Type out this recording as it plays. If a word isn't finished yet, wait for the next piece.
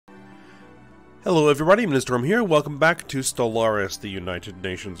Hello everybody, Storm here. Welcome back to Stellaris, the United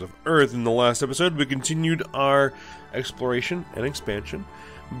Nations of Earth. In the last episode, we continued our exploration and expansion.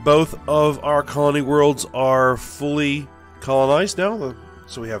 Both of our colony worlds are fully colonized now.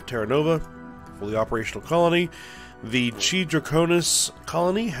 So we have Terra Nova, fully operational colony. The Chi Draconis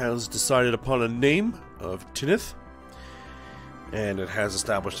colony has decided upon a name of Tinith, and it has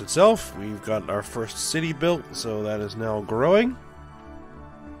established itself. We've got our first city built, so that is now growing.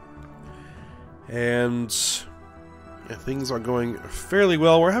 And things are going fairly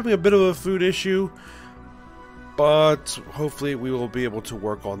well. We're having a bit of a food issue, but hopefully we will be able to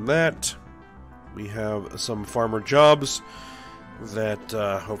work on that. We have some farmer jobs that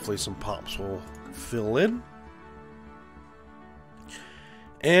hopefully some pops will fill in.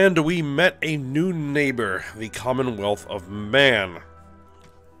 And we met a new neighbor, the Commonwealth of Man.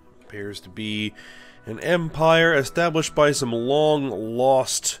 Appears to be an empire established by some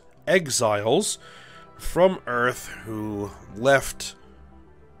long-lost exiles from Earth who left,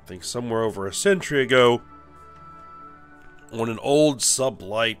 I think, somewhere over a century ago on an old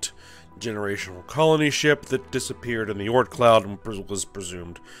sublight generational colony ship that disappeared in the Oort cloud and was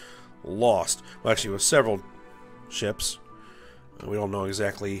presumed lost. Well, actually, it was several ships. We don't know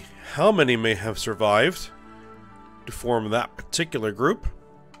exactly how many may have survived to form that particular group,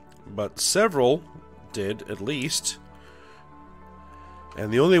 but several did, at least. And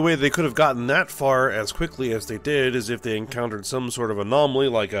the only way they could have gotten that far as quickly as they did is if they encountered some sort of anomaly,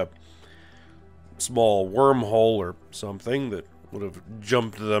 like a small wormhole or something that would have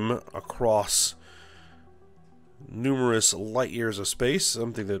jumped them across numerous light years of space,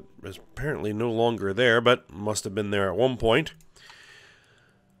 something that is apparently no longer there, but must have been there at one point.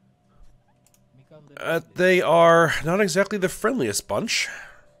 They are not exactly the friendliest bunch,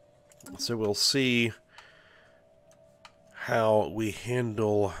 so we'll see how we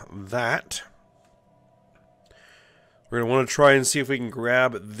handle that. We're going to want to try and see if we can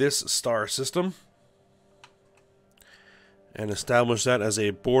grab this star system and establish that as a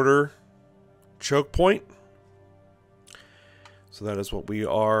border choke point. So that is what we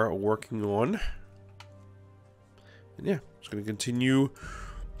are working on. And yeah, just going to continue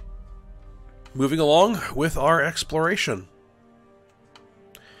moving along with our exploration.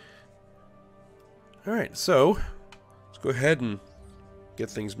 Alright, so go ahead and get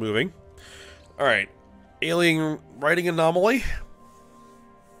things moving. Alright, alien writing anomaly.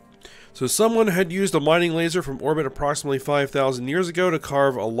 So someone had used a mining laser from orbit approximately 5,000 years ago to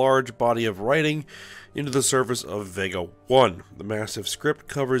carve a large body of writing into the surface of Vega 1. The massive script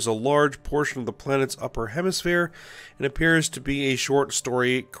covers a large portion of the planet's upper hemisphere and appears to be a short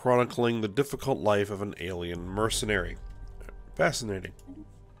story chronicling the difficult life of an alien mercenary. Fascinating.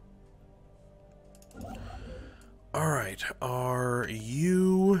 Alright, are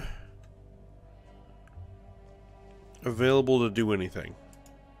you available to do anything?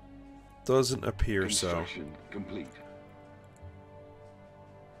 Doesn't appear so. Construction complete.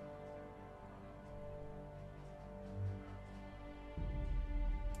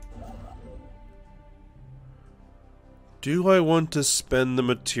 Do I want to spend the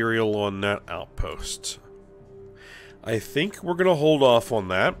material on that outpost? I think we're going to hold off on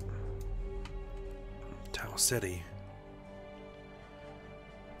that. Tau City.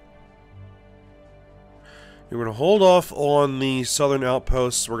 We're going to hold off on the southern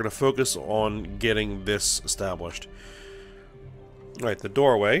outposts. We're going to focus on getting this established. Alright, the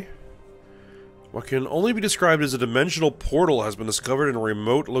doorway. What can only be described as a dimensional portal has been discovered in a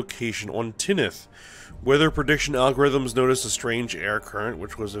remote location on Tinith. Weather prediction algorithms noticed a strange air current,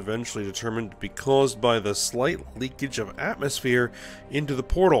 which was eventually determined to be caused by the slight leakage of atmosphere into the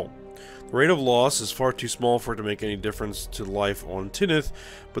portal. The rate of loss is far too small for it to make any difference to life on Tinith,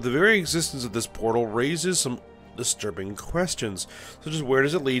 but the very existence of this portal raises some disturbing questions, such as where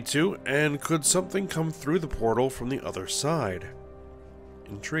does it lead to, and could something come through the portal from the other side?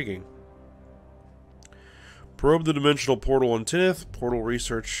 Intriguing. Probe the dimensional portal on Tinith. Portal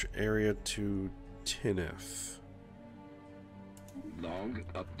research area to Tinith. Log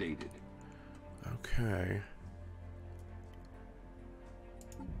updated. Okay.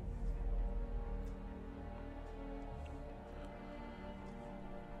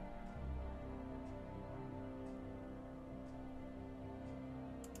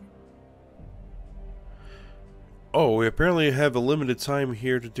 Oh, we apparently have a limited time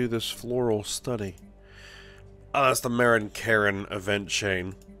here to do this floral study. Ah, that's the Marin Karen event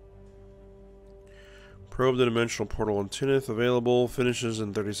chain. Probe the dimensional portal on Tinith. Available. Finishes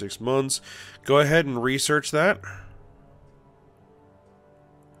in 36 months. Go ahead and research that.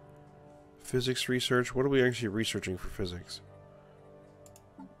 Physics research. What are we actually researching for physics?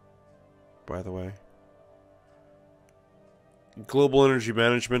 by the way? Global energy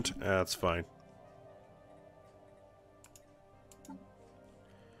management? That's fine.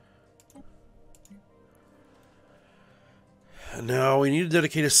 Now, we need to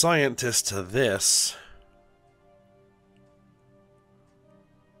dedicate a scientist to this.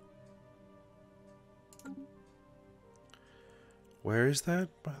 Where is that,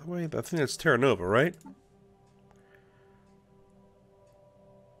 by the way? I think that's Terra Nova, right?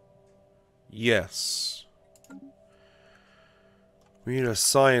 Yes. We need a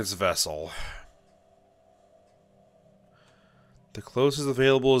science vessel. The closest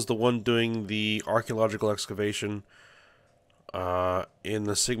available is the one doing the archaeological excavation in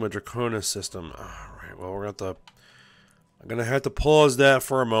the Sigma Draconis system. Alright, well, I'm gonna have to pause that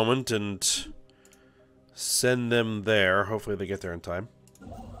for a moment and send them there. Hopefully they get there in time.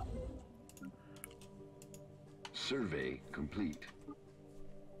 Survey complete.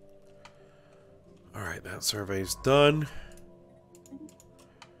 Alright, that survey's done.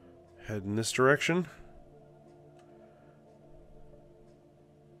 Head in this direction.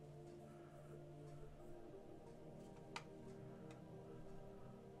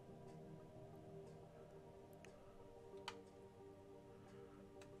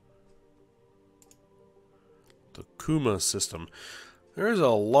 The Kuma system. There's a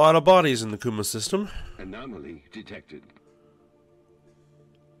lot of bodies in the Kuma system. Anomaly detected.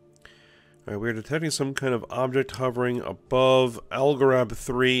 Alright, we're detecting some kind of object hovering above Algorab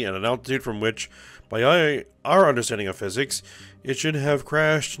 3 at an altitude from which, by our understanding of physics, it should have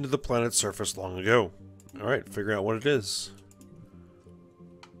crashed into the planet's surface long ago. Alright, figure out what it is.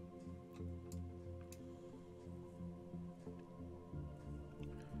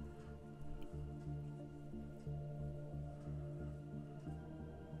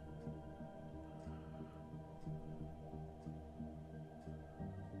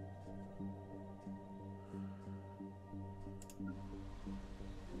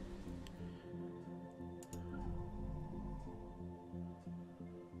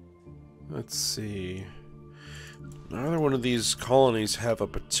 Let's see. Neither one of these colonies have a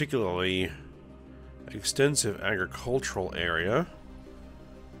particularly extensive agricultural area.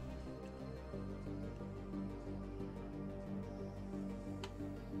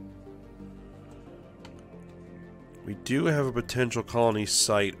 We do have a potential colony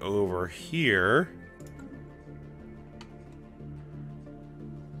site over here.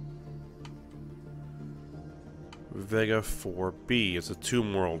 Vega 4B. It's a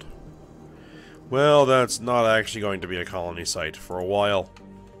tomb world. Well, that's not actually going to be a colony site for a while.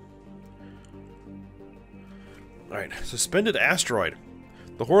 Alright, suspended asteroid.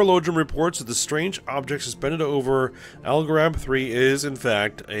 The Horologium reports that the strange object suspended over Algorab 3 is, in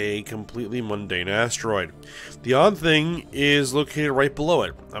fact, a completely mundane asteroid. The odd thing is located right below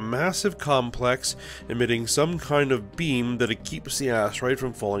it, a massive complex emitting some kind of beam that it keeps the asteroid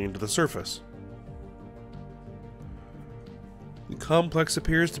from falling into the surface. The complex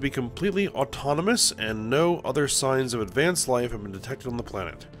appears to be completely autonomous, and no other signs of advanced life have been detected on the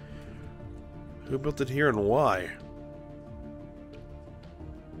planet. Who built it here and why?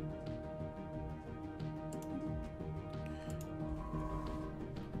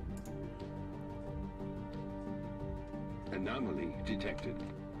 Anomaly detected.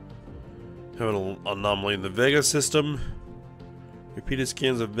 Have an anomaly in the Vega system. Repeated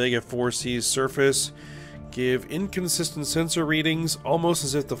scans of Vega 4C's surface give inconsistent sensor readings, almost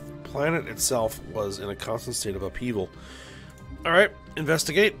as if the planet itself was in a constant state of upheaval. Alright,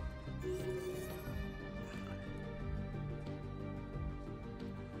 investigate.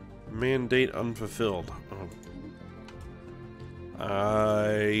 Mandate unfulfilled.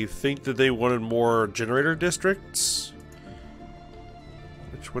 I think that they wanted more generator districts,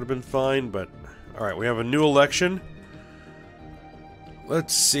 which would have been fine, but... Alright, we have a new election.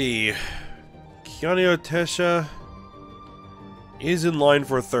 Let's see... Kianio Tesha is in line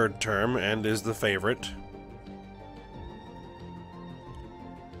for a third term and is the favorite.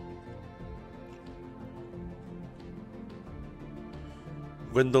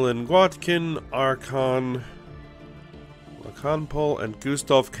 Gwendolyn Gwatkin, Archon Lacanpol, and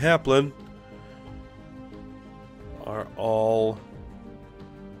Gustav Kaplan are all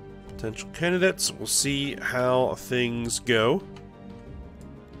potential candidates. We'll see how things go.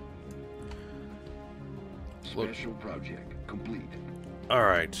 Special project complete.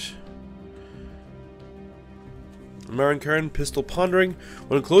 Alright. Marin Pistol Pondering.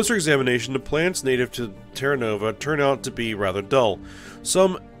 On closer examination, the plants native to Terra Nova turn out to be rather dull.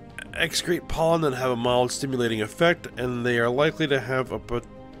 Some excrete pollen that have a mild stimulating effect, and they are likely to have a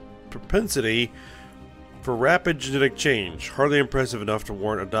propensity For rapid genetic change, hardly impressive enough to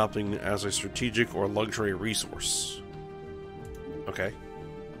warrant adopting as a strategic or luxury resource. Okay.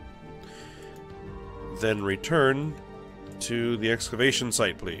 Then return to the excavation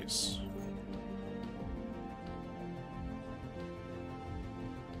site, please.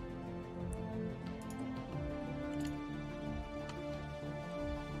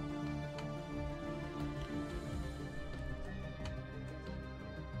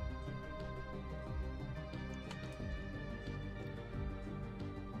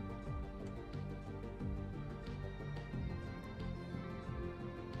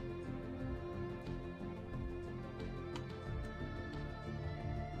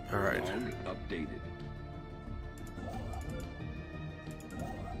 All right. Log updated.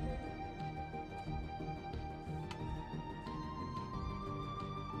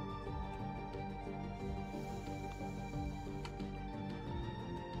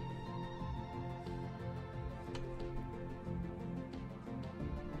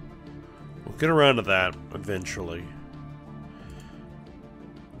 We'll get around to that eventually.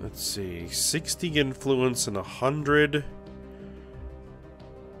 Let's see. 60 influence and 100.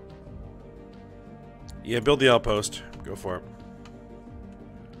 Yeah, build the outpost. Go for it.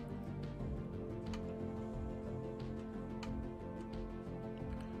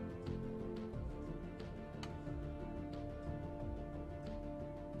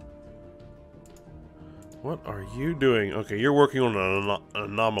 What are you doing? Okay, you're working on an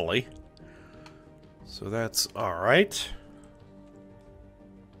anomaly. So that's alright.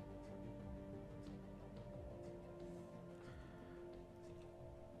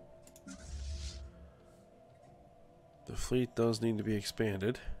 The fleet does need to be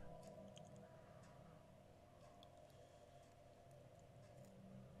expanded.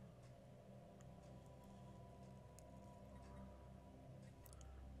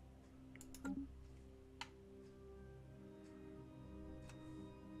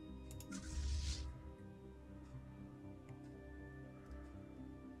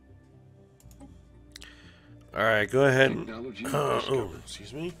 All right, go ahead and oh,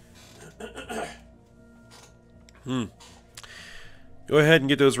 excuse me. Go ahead and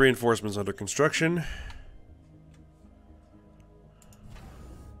get those reinforcements under construction.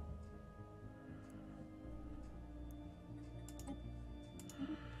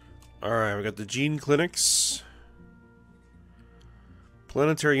 Alright, we got the gene clinics.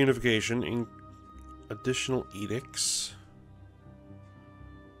 Planetary unification, additional edicts.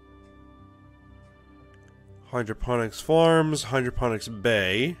 Hydroponics farms, hydroponics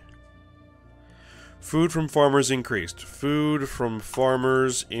bay. Food from farmers increased. Food from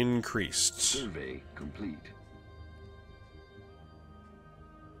farmers increased. Survey complete.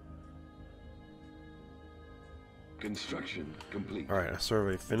 Construction complete. Alright, a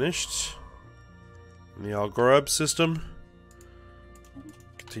survey finished. In the Algorab system.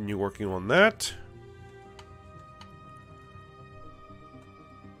 Continue working on that.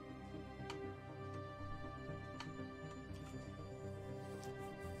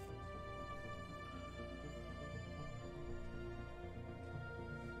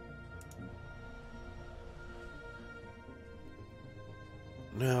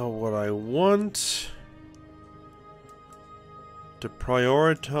 Now what I want to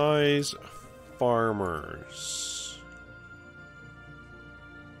prioritize farmers.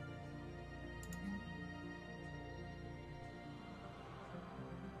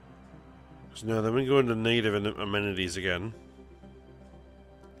 So now then we go into native amenities again.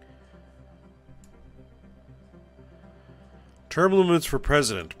 Term limits for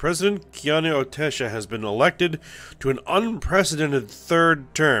President. President Keanu Otesha has been elected to an unprecedented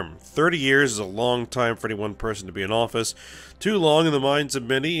third term. 30 years is a long time for any one person to be in office. Too long in the minds of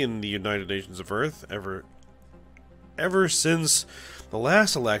many in the United Nations of Earth. Ever since the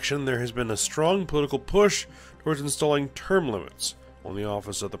last election, there has been a strong political push towards installing term limits on the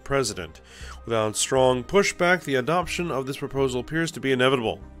office of the President. Without strong pushback, the adoption of this proposal appears to be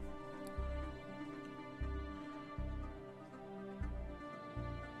inevitable.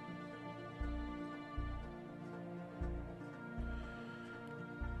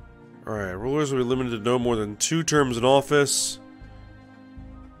 Alright, rulers will be limited to no more than 2 terms in office.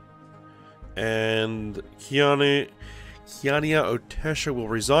 And Kiania Otesha will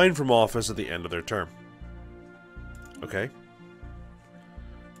resign from office at the end of their term. Okay.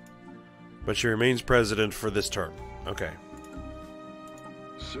 But she remains president for this term. Okay.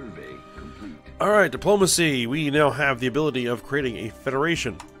 Survey complete. Alright, diplomacy. We now have the ability of creating a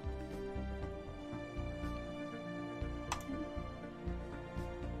federation.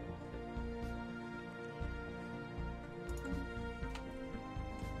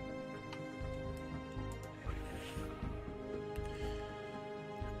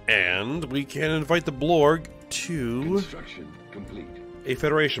 And we can invite the Blorg to Construction complete. a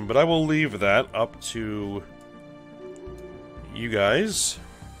Federation, but I will leave that up to you guys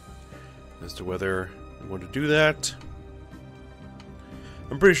as to whether we want to do that.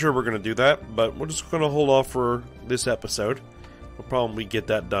 I'm pretty sure we're going to do that, but we're just going to hold off for this episode. We'll probably get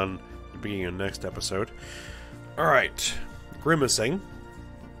that done at the beginning of the next episode. Alright, grimacing.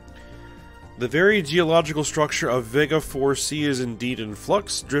 The very geological structure of Vega 4C is indeed in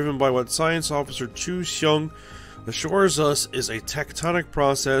flux, driven by what Science Officer Chu Xiong assures us is a tectonic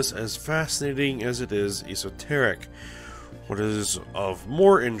process as fascinating as it is esoteric. What is of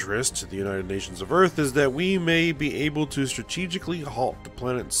more interest to the United Nations of Earth is that we may be able to strategically halt the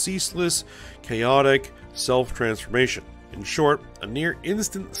planet's ceaseless, chaotic self-transformation. In short, a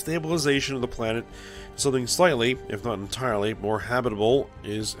near-instant stabilization of the planet, something slightly, if not entirely, more habitable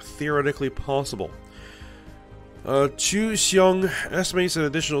is theoretically possible. Chu Xiong estimates an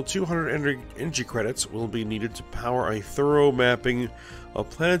additional 200 energy credits will be needed to power a thorough mapping of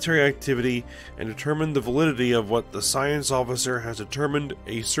planetary activity and determine the validity of what the science officer has determined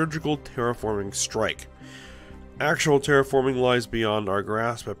a surgical terraforming strike. Actual terraforming lies beyond our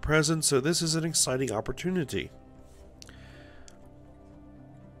grasp at present, so this is an exciting opportunity.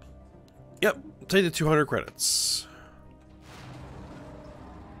 Yep, take the 200 credits.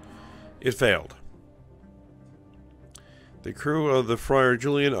 It failed. The crew of the Friar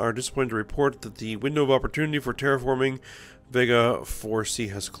Julian are disappointed to report that the window of opportunity for terraforming Vega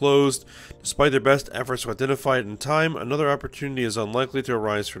 4C has closed. Despite their best efforts to identify it in time, another opportunity is unlikely to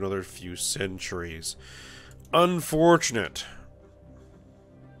arise for another few centuries. Unfortunate.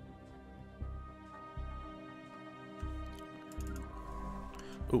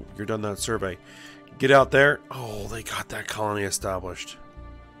 Ooh, you're done that survey. Get out there. Oh, they got that colony established.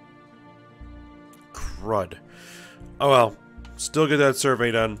 Crud. Oh well. Still get that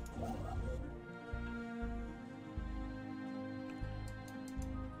survey done.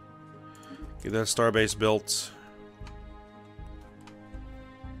 Get that starbase built.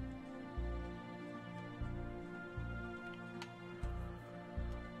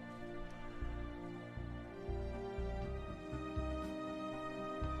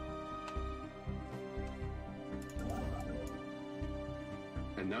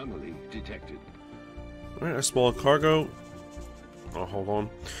 Anomaly detected. Alright, a small cargo. Oh, hold on.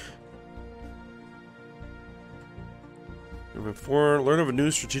 Number 4, learn of a new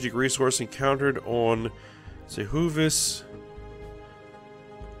strategic resource encountered on Sehuvis.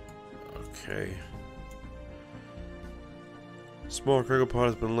 Okay. Small cargo pod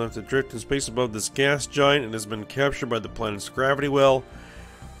has been left adrift in space above this gas giant and has been captured by the planet's gravity well.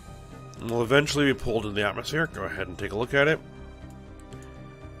 And will eventually be pulled into the atmosphere. Go ahead and take a look at it.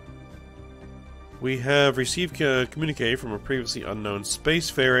 We have received a communique from a previously unknown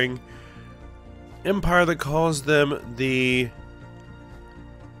spacefaring empire that calls them the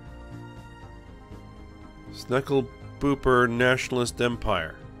Sneckle-Booper Nationalist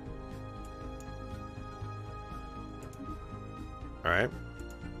Empire. Alright.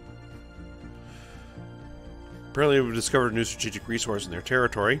 Apparently we've discovered a new strategic resource in their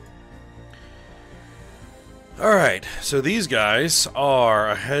territory. Alright, so these guys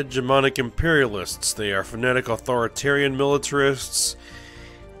are hegemonic imperialists. They are phonetic authoritarian militarists.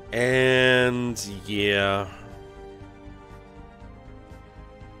 And yeah.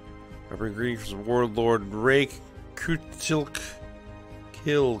 I bring greetings from Warlord Rake Kutilk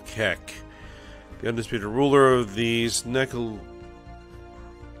Kilkek, the undisputed ruler of the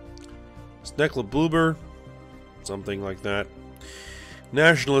Sneckle-Bloober, something like that.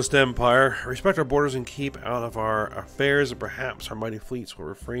 Nationalist Empire. Respect our borders and keep out of our affairs, and perhaps our mighty fleets will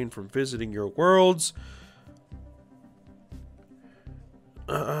refrain from visiting your worlds.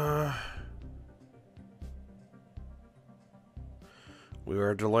 We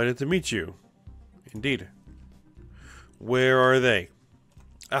are delighted to meet you. Indeed. Where are they?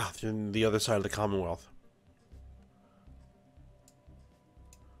 Ah, they're on the other side of the Commonwealth.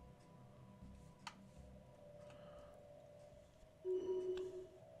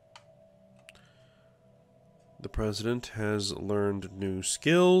 The president has learned new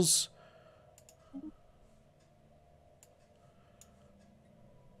skills.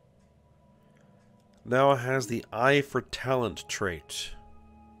 Now has the Eye for Talent trait.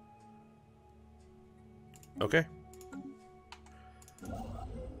 Okay.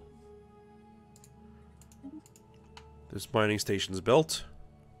 This mining station's built.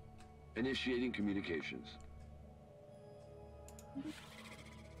 Initiating communications.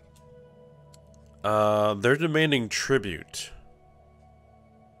 They're demanding tribute.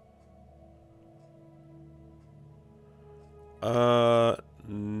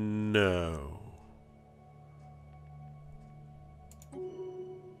 No.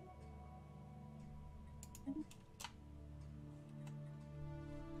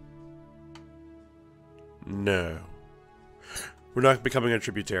 No. We're not becoming a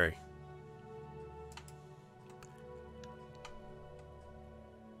tributary.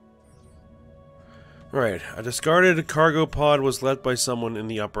 Alright, a discarded cargo pod was left by someone in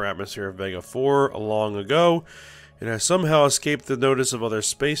the upper atmosphere of Vega 4 long ago. It has somehow escaped the notice of other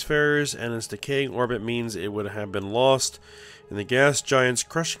spacefarers, and its decaying orbit means it would have been lost in the gas giant's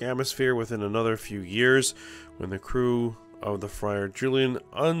crushing atmosphere within another few years. When the crew of the Friar Julian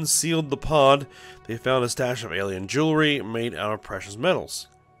unsealed the pod, they found a stash of alien jewelry made out of precious metals.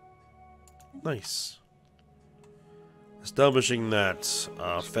 Nice. Establishing that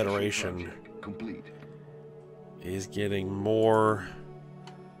Federation complete. Is getting more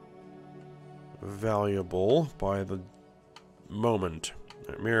valuable by the moment.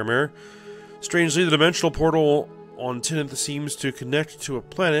 Mirror, mirror. Strangely, the dimensional portal on Tineth seems to connect to a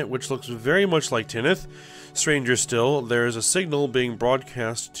planet which looks very much like Tineth. Stranger still, there is a signal being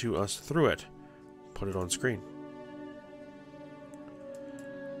broadcast to us through it. Put it on screen.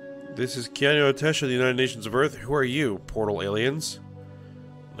 This is Keanu Otesha of the United Nations of Earth. Who are you, portal aliens?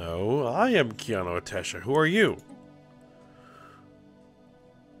 No, I am Keanu Otesha. Who are you?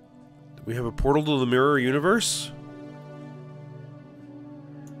 We have a portal to the mirror universe?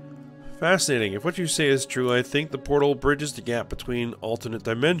 Fascinating. If what you say is true, I think the portal bridges the gap between alternate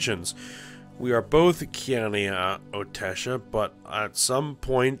dimensions. We are both Keanu Otesha, but at some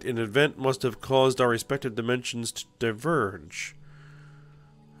point an event must have caused our respective dimensions to diverge.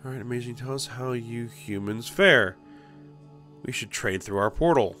 Alright, amazing. Tell us how you humans fare. We should trade through our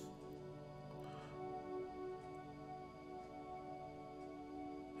portal.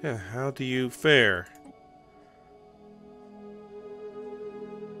 Yeah, how do you fare?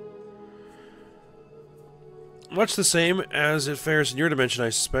 Much the same as it fares in your dimension, I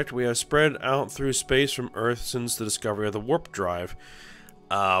suspect. We have spread out through space from Earth since the discovery of the warp drive.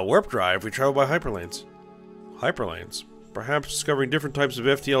 Warp drive? We travel by hyperlanes. Hyperlanes? Perhaps discovering different types of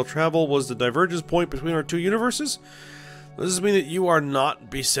FTL travel was the divergence point between our two universes? Does this mean that you are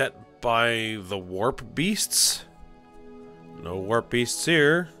not beset by the warp beasts? No warp beasts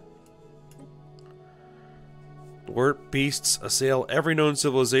here. Warp beasts assail every known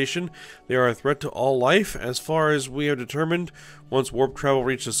civilization. They are a threat to all life. As far as we have determined, once warp travel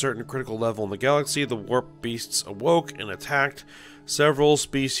reached a certain critical level in the galaxy, the warp beasts awoke and attacked. Several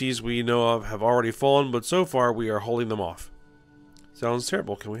species we know of have already fallen, but so far we are holding them off. Sounds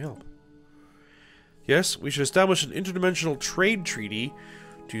terrible. Can we help? Yes, we should establish an interdimensional trade treaty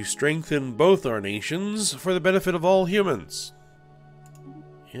to strengthen both our nations for the benefit of all humans.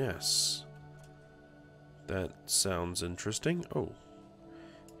 Yes. That sounds interesting. Oh.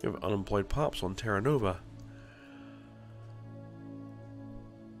 You have unemployed pops on Terra Nova.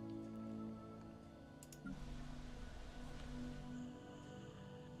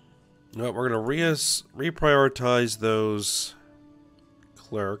 No, we're going to reprioritize those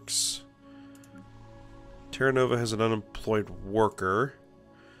clerks. Terra Nova has an unemployed worker.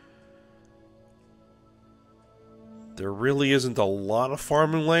 There really isn't a lot of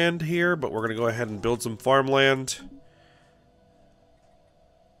farmland here, but we're going to go ahead and build some farmland.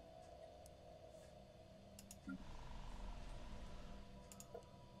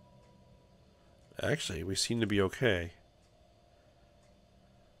 Actually, we seem to be okay.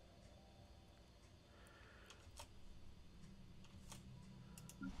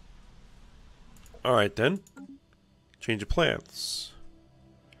 Alright then. Change of plans.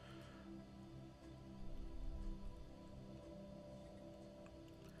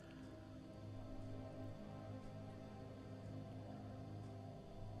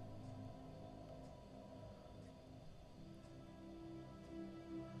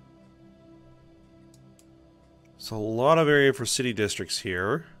 So a lot of area for city districts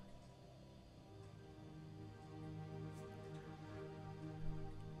here.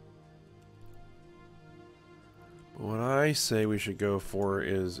 What I say we should go for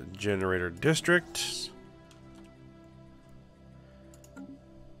is generator district.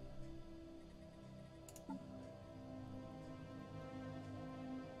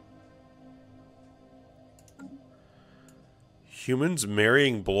 Humans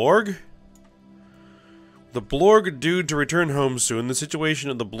marrying Blorg? The Blorg due to return home soon. The situation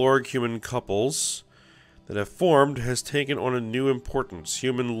of the Blorg-human couples that have formed has taken on a new importance.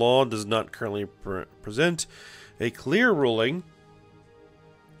 Human law does not currently present a clear ruling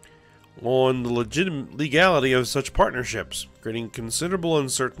on the legality of such partnerships, creating considerable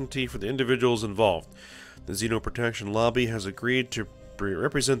uncertainty for the individuals involved. The Xenoprotection Lobby has agreed to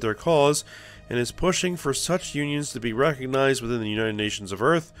represent their cause, and is pushing for such unions to be recognized within the United Nations of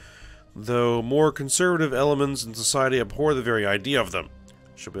Earth, though more conservative elements in society abhor the very idea of them.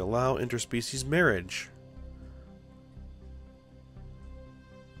 Should we allow interspecies marriage?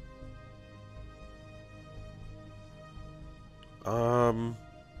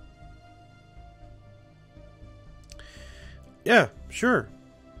 Yeah, sure.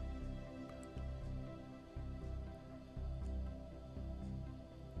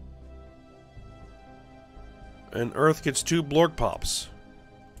 And Earth gets 2 Blorg Pops.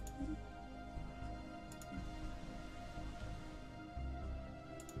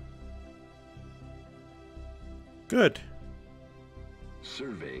 Good.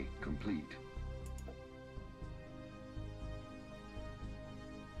 Survey complete.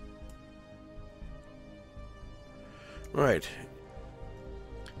 Right.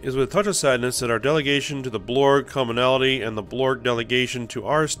 It is with a touch of sadness that our delegation to the Blorg Commonality and the Blorg delegation to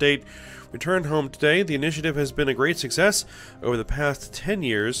our state returned home today. The initiative has been a great success over the past 10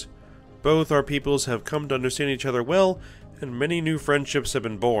 years. Both our peoples have come to understand each other well, and many new friendships have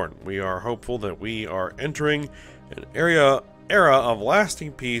been born. We are hopeful that we are entering an era of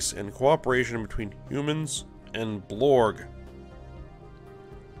lasting peace and cooperation between humans and Blorg.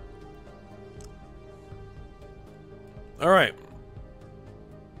 Alright.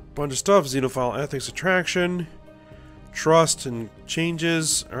 Bunch of stuff. Xenophile ethics attraction. Trust and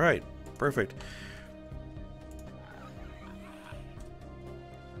changes. Alright. Perfect.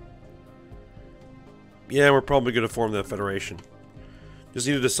 Yeah, we're probably going to form the Federation. Just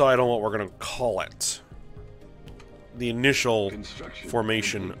need to decide on what we're going to call it. The initial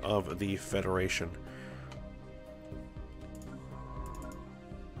formation of the Federation.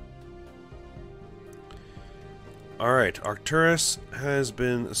 Alright, Arcturus has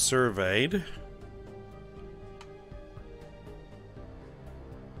been surveyed.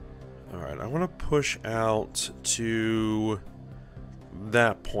 Alright, I want to push out to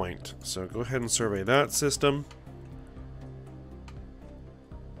that point. So go ahead and survey that system.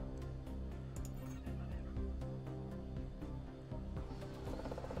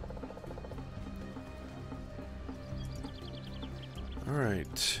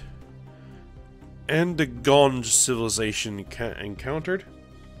 Alright. And the Gonj civilization encountered.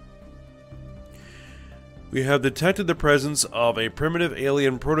 We have detected the presence of a primitive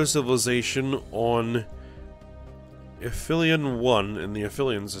alien proto-civilization on Aphelion 1 in the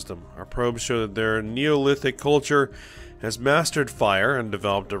Aphelion system. Our probes show that their Neolithic culture has mastered fire and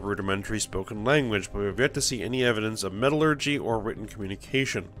developed a rudimentary spoken language, but we have yet to see any evidence of metallurgy or written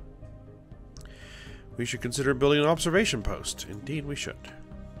communication. We should consider building an observation post. Indeed, we should.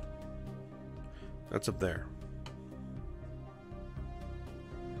 That's up there.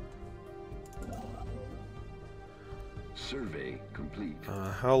 Survey complete.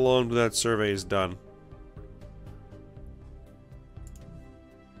 How long do that survey is done?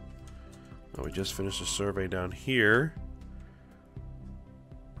 Oh, we just finished a survey down here.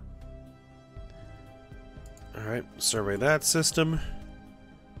 Alright, survey that system.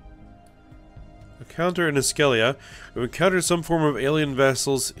 Encounter in Askelia. We've encountered some form of alien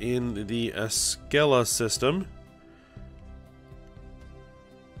vessels in the Askela system.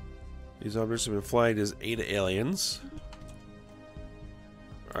 These objects have been flagged as Eta aliens.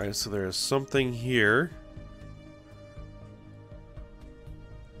 Alright, so there is something here.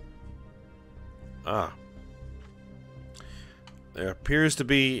 Ah. There appears to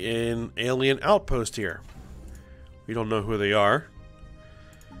be an alien outpost here. We don't know who they are.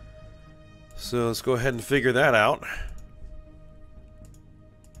 So let's go ahead and figure that out.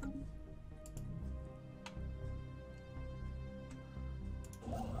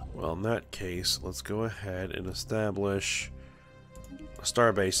 Well, in that case, let's go ahead and establish a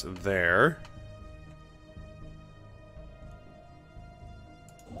starbase there.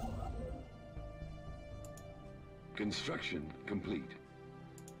 Construction complete.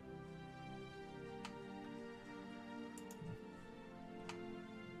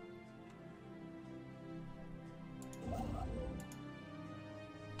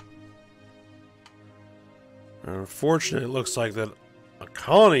 Unfortunately, it looks like that a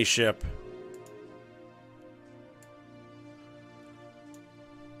colony ship.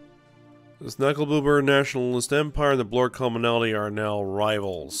 The Snackleboober Nationalist Empire and the Blorg Commonality are now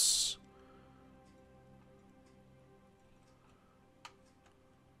rivals.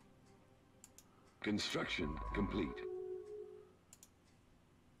 Construction complete.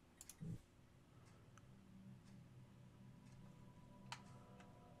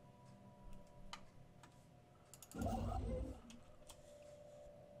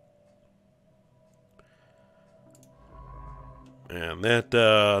 And that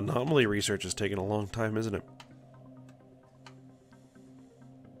anomaly research is taking a long time, isn't it?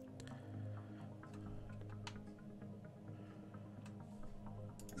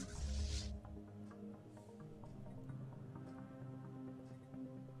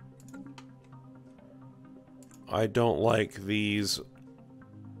 I don't like these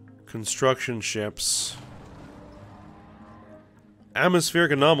construction ships.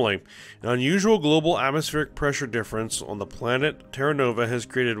 Atmospheric anomaly. An unusual global atmospheric pressure difference on the planet Terra Nova has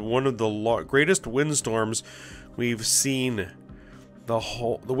created one of the greatest windstorms we've seen.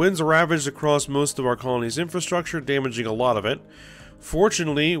 The winds ravaged across most of our colony's infrastructure, damaging a lot of it.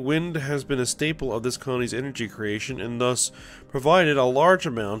 Fortunately, wind has been a staple of this colony's energy creation and thus provided a large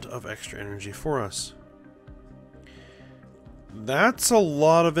amount of extra energy for us. That's a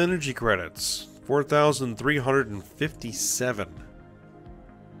lot of energy credits. 4,357.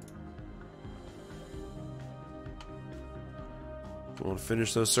 Want to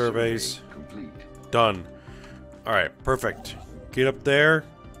finish those surveys? Complete. Done. Alright, perfect. Get up there.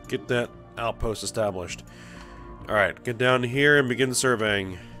 Get that outpost established. Alright, get down here and begin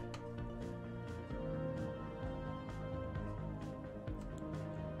surveying.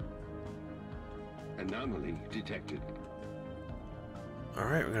 Anomaly detected.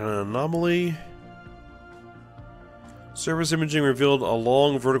 Alright, we got an anomaly. Surface imaging revealed a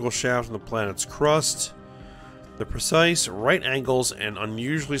long vertical shaft in the planet's crust. The precise right angles and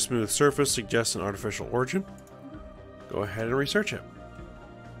unusually smooth surface suggests an artificial origin. Go ahead and research it.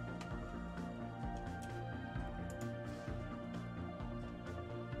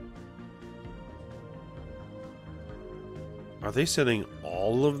 Are they sending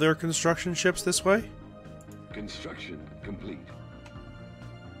all of their construction ships this way? Construction complete.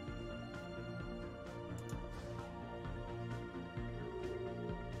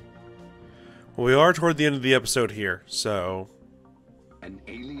 Well, we are toward the end of the episode here, so An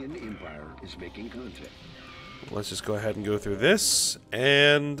alien empire is making contact. let's just go ahead and go through this,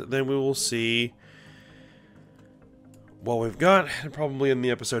 and then we will see what we've got, probably in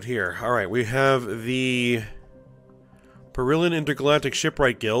the episode here. Alright, we have the Perillian Intergalactic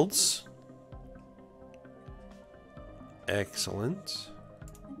Shipwright Guilds. Excellent.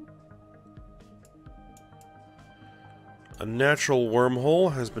 A natural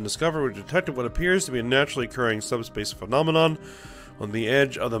wormhole has been discovered which detected what appears to be a naturally occurring subspace phenomenon on the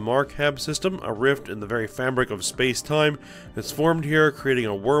edge of the Markhab system. A rift in the very fabric of space-time has formed here, creating a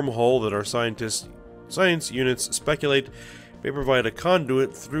wormhole that our science units speculate may provide a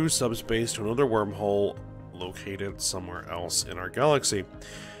conduit through subspace to another wormhole located somewhere else in our galaxy.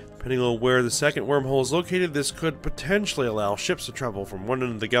 Depending on where the second wormhole is located, this could potentially allow ships to travel from one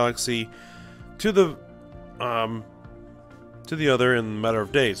end of the galaxy to the other in a matter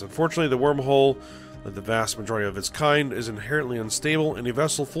of days. Unfortunately, the wormhole, like the vast majority of its kind, is inherently unstable. Any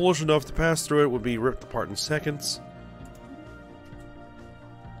vessel foolish enough to pass through it would be ripped apart in seconds.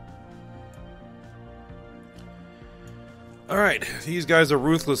 Alright, these guys are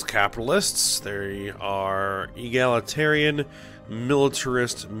ruthless capitalists. They are egalitarian,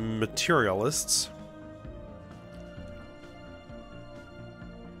 militarist materialists.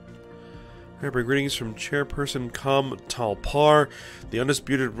 Greetings from Chairperson Com Talpar, the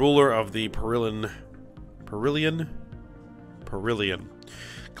undisputed ruler of the Perillian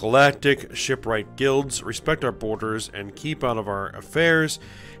Galactic Shipwright Guilds. Respect our borders and keep out of our affairs,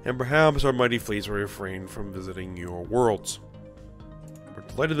 and perhaps our mighty fleets will refrain from visiting your worlds. We're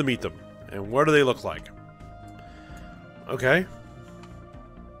delighted to meet them. And what do they look like? Okay.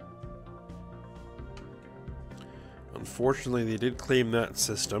 Unfortunately, they did claim that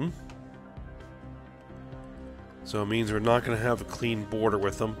system. So it means we're not going to have a clean border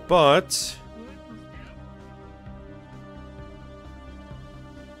with them, but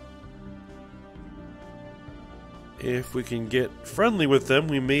if we can get friendly with them,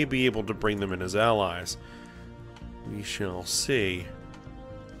 we may be able to bring them in as allies. We shall see.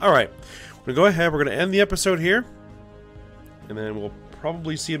 Alright, we're going to go ahead, we're going to end the episode here, and then we'll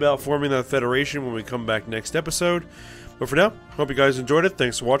probably see about forming that federation when we come back next episode. But for now, hope you guys enjoyed it.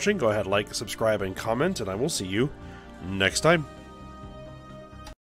 Thanks for watching. Go ahead, like, subscribe, and comment, and I will see you next time.